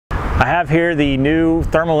I have here the new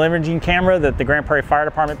thermal imaging camera that the Grand Prairie Fire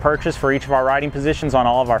Department purchased for each of our riding positions on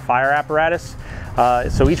all of our fire apparatus.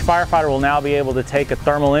 So each firefighter will now be able to take a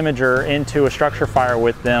thermal imager into a structure fire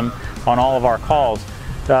with them on all of our calls.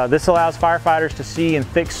 This allows firefighters to see in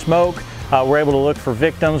thick smoke. We're able to look for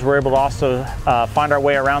victims. We're able to also find our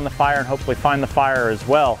way around the fire and hopefully find the fire as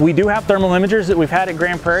well. We do have thermal imagers that we've had at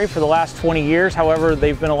Grand Prairie for the last 20 years. However,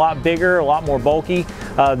 they've been a lot bigger, a lot more bulky.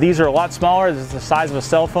 These are a lot smaller. This is the size of a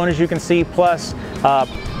cell phone, as you can see. Plus,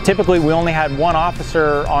 typically we only had one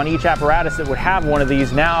officer on each apparatus that would have one of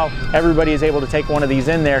these. Now everybody is able to take one of these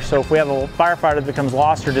in there. So if we have a firefighter that becomes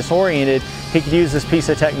lost or disoriented, he could use this piece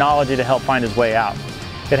of technology to help find his way out.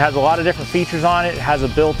 It has a lot of different features on it. It has a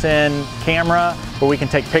built-in camera where we can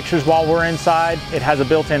take pictures while we're inside. It has a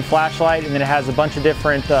built-in flashlight, and then it has a bunch of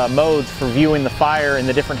different modes for viewing the fire and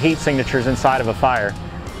the different heat signatures inside of a fire.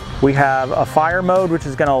 We have a fire mode, which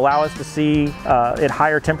is going to allow us to see at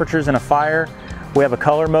higher temperatures in a fire. We have a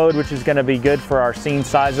color mode, which is going to be good for our scene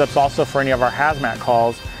size-ups, also for any of our hazmat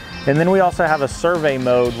calls. And then we also have a survey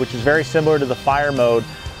mode, which is very similar to the fire mode.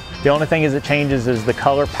 The only thing is it changes is the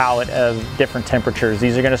color palette of different temperatures.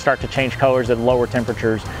 These are going to start to change colors at lower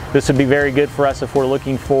temperatures. This would be very good for us if we're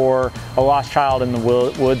looking for a lost child in the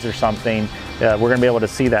woods or something. We're going to be able to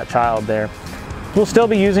see that child there. We'll still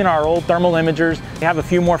be using our old thermal imagers. They have a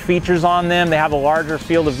few more features on them. They have a larger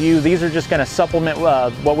field of view. These are just going to supplement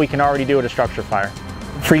what we can already do at a structure fire.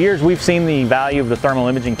 For years, we've seen the value of the thermal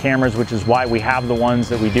imaging cameras, which is why we have the ones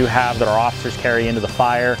that we do have that our officers carry into the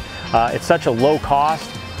fire. It's such a low cost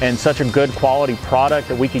and such a good quality product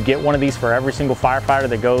that we could get one of these for every single firefighter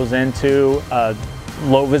that goes into a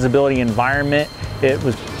low visibility environment. It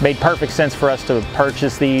was made perfect sense for us to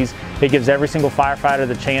purchase these. It gives every single firefighter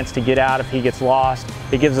the chance to get out if he gets lost.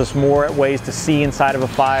 It gives us more ways to see inside of a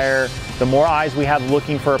fire. The more eyes we have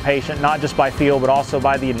looking for a patient, not just by feel, but also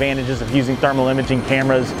by the advantages of using thermal imaging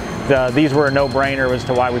cameras, these were a no-brainer as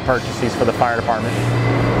to why we purchased these for the fire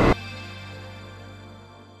department.